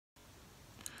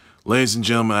Ladies and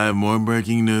gentlemen, I have more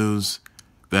breaking news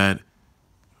that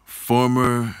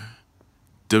former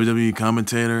WWE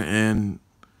commentator and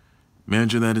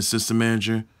manager, that is assistant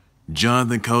manager,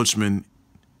 Johnathan Coachman,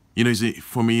 he's a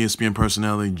former ESPN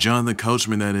personality, Johnathan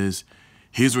Coachman, that is,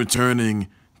 he's returning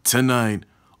tonight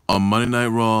on Monday Night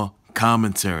Raw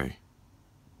commentary.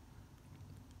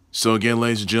 So again,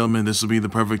 ladies and gentlemen, this will be the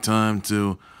perfect time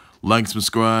to like and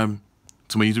subscribe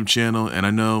to my YouTube channel. And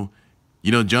I know,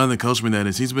 Johnathan Coachman, that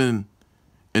is, he's been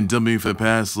in WWE for the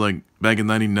past, back in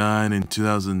 99 and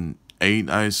 2008,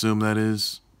 I assume that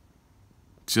is,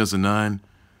 2009.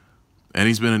 And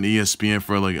he's been in ESPN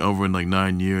for over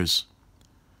 9 years.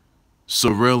 So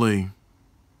really,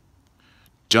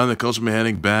 Johnathan Coachman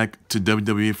heading back to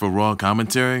WWE for Raw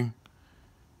commentary.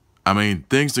 I mean,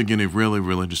 things are getting really,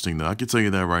 really interesting, though. I can tell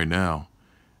you that right now.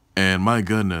 And my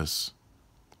goodness,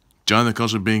 Johnathan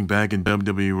Coachman being back in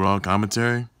WWE Raw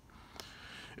commentary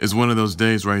is one of those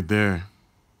days right there.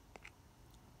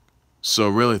 So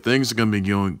really, things are going to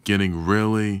be getting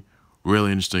really,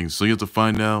 really interesting. So you have to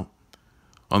find out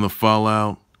on the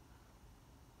fallout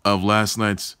of last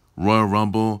night's Royal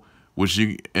Rumble,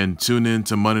 and tune in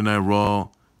to Monday Night Raw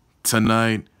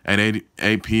tonight at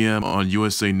 8 p.m. on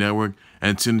USA Network,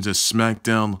 and tune into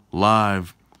SmackDown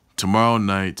Live tomorrow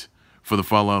night for the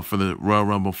fallout, for the Royal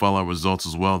Rumble fallout results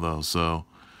as well, though. So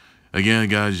again,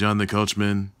 guys, Johnathan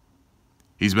Coachman,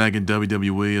 he's back in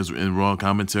WWE as in Raw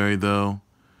commentary, though.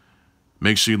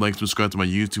 Make sure you like and subscribe to my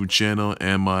YouTube channel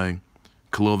and my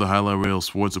Khalil the Highlight Reel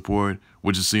Sports Report,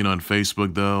 which is seen on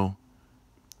Facebook, though.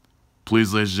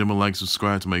 Please, ladies and gentlemen, like and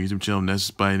subscribe to my YouTube channel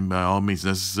by all means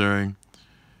necessary.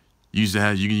 You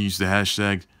can use the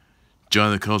hashtag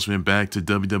Johnathan Coachman back to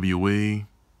WWE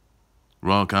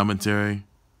Raw commentary.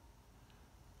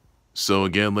 So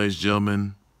again, ladies and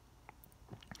gentlemen,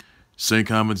 send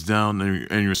comments down and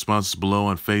your responses below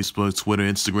on Facebook, Twitter,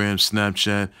 Instagram,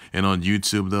 Snapchat, and on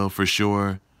YouTube, though, for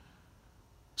sure.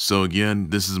 So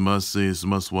again, this is a must-see, it's a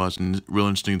must-watch, and real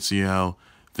interesting to see how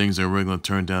things are really going to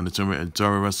turn down. It's already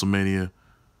WrestleMania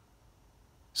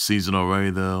season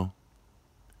already, though.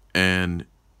 And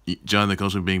Johnathan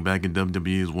Coachman being back in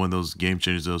WWE is one of those game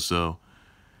changers, though. So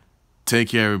take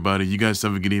care, everybody. You guys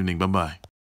have a good evening. Bye-bye.